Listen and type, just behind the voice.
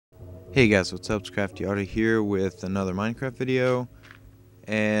Hey guys, what's up? It's Crafty Otter here with another Minecraft video,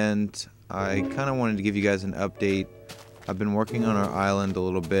 and I kind of wanted to give you guys an update. I've been working on our island a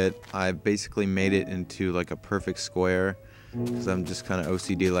little bit. I basically made it into like a perfect square because I'm just kind of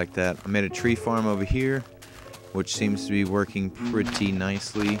OCD like that. I made a tree farm over here, which seems to be working pretty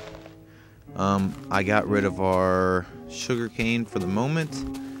nicely. I got rid of our sugarcane for the moment,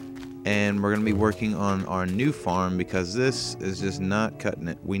 and we're going to be working on our new farm because this is just not cutting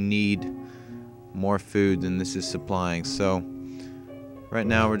it. We need more food than this is supplying. So right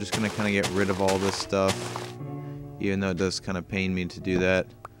now we're just going to kind of get rid of all this stuff, even though it does kind of pain me to do that.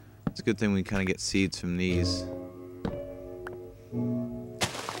 It's a good thing we kind of get seeds from these.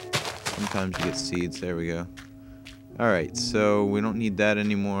 Sometimes you get seeds. There we go. Alright, so we don't need that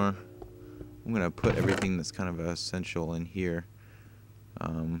anymore. I'm going to put everything that's kind of essential in here.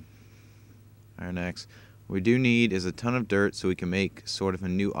 Iron axe. What we do need is a ton of dirt so we can make sort of a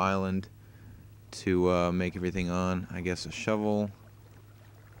new island to make everything on. I guess a shovel,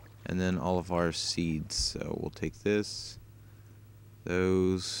 and then all of our seeds. So we'll take this,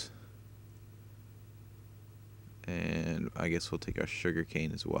 those, and I guess we'll take our sugar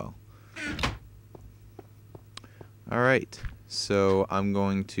cane as well. Alright, so I'm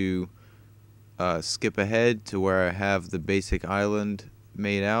going to skip ahead to where I have the basic island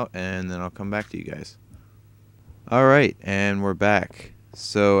made out, and then I'll come back to you guys. Alright, and we're back.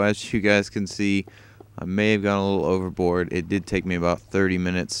 So as you guys can see, I may have gone a little overboard. It did take me about 30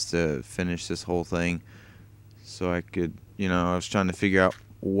 minutes to finish this whole thing, so I could, I was trying to figure out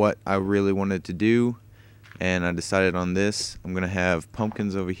what I really wanted to do, and I decided on this. I'm gonna have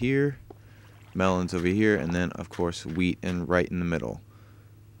pumpkins over here, melons over here, and then of course wheat and right in the middle.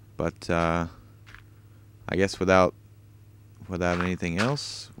 But I guess without anything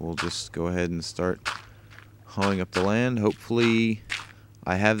else, we'll just go ahead and start hoeing up the land. Hopefully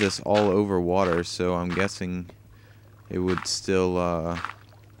I have this all over water, so I'm guessing it would still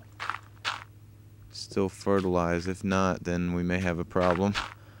fertilize. If not, then we may have a problem.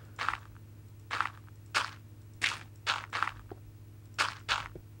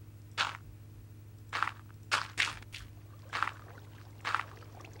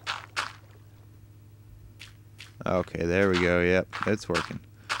 Okay, there we go. Yep, it's working.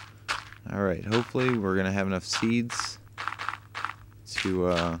 Alright, hopefully we're going to have enough seeds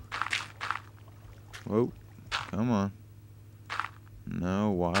to, whoa, come on. No,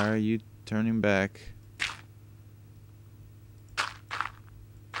 why are you turning back?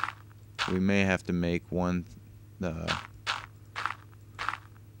 We may have to make may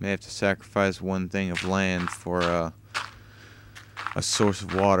have to sacrifice one thing of land for a source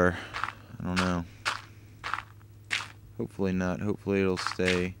of water. I don't know. Hopefully not. Hopefully it'll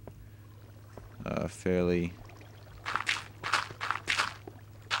stay fairly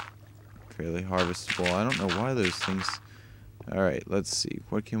harvestable. I don't know why those things. Alright, let's see.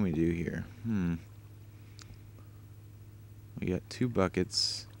 What can we do here? We got 2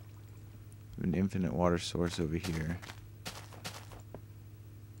 buckets. An infinite water source over here.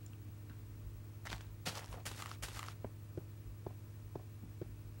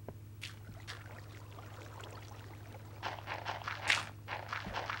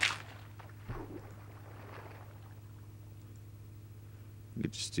 We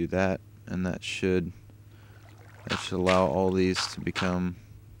could just do that, and that should allow all these to become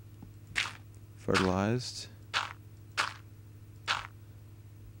fertilized.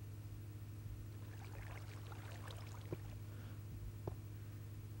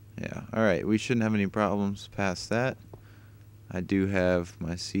 Yeah, alright, we shouldn't have any problems past that. I do have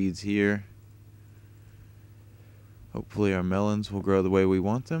my seeds here. Hopefully our melons will grow the way we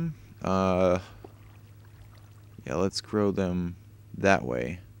want them. Yeah, let's grow them that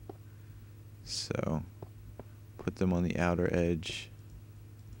way. So put them on the outer edge.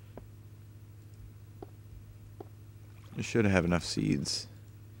 You should have enough seeds.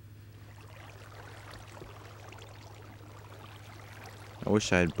 I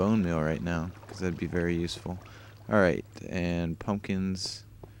wish I had bone meal right now, because that'd be very useful. Alright, and pumpkins.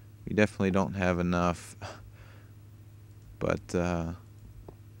 We definitely don't have enough. But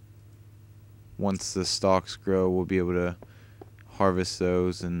once the stalks grow, we'll be able to harvest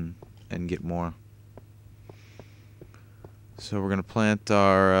those and get more. So we're gonna plant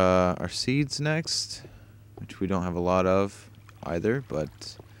our seeds next, which we don't have a lot of either.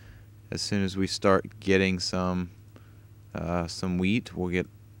 But as soon as we start getting some wheat, we'll get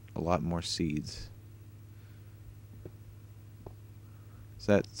a lot more seeds.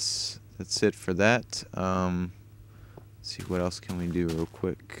 So that's it for that. Let's see, what else can we do real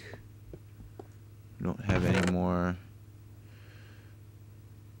quick? We don't have any more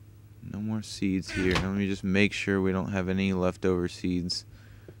more seeds here. Let me just make sure we don't have any leftover seeds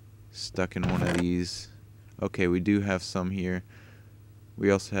stuck in one of these. Okay, we do have some here. We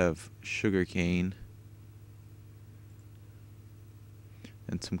also have sugarcane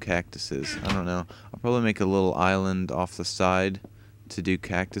and some cactuses. I don't know. I'll probably make a little island off the side to do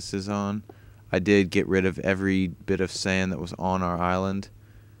cactuses on. I did get rid of every bit of sand that was on our island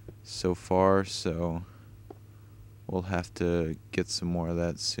so far, so we'll have to get some more of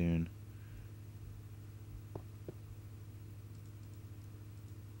that soon.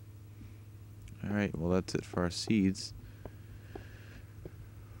 Alright, well that's it for our seeds.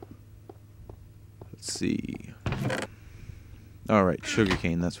 Let's see. Alright,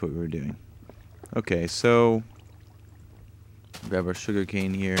 sugarcane, that's what we were doing. Okay, so grab our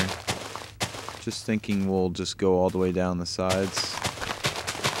sugarcane here. Just thinking we'll just go all the way down the sides.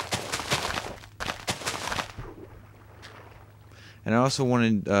 And I also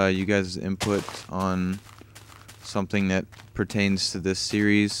wanted you guys' input on something that pertains to this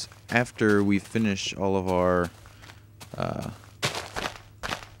series. After we finish all of our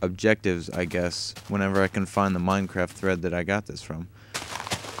objectives, I guess, whenever I can find the Minecraft thread that I got this from.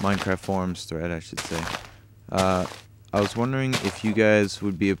 Minecraft forums thread, I should say. I was wondering if you guys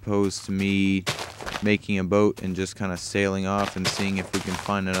would be opposed to me making a boat and just kind of sailing off and seeing if we can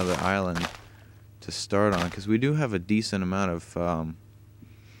find another island to start on, because we do have a decent amount of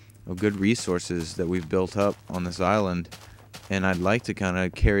good resources that we've built up on this island, and I'd like to kind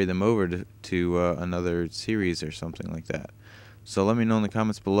of carry them over to another series or something like that. So let me know in the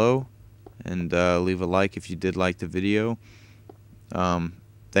comments below, and leave a like if you did like the video.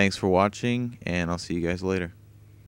 Thanks for watching, and I'll see you guys later.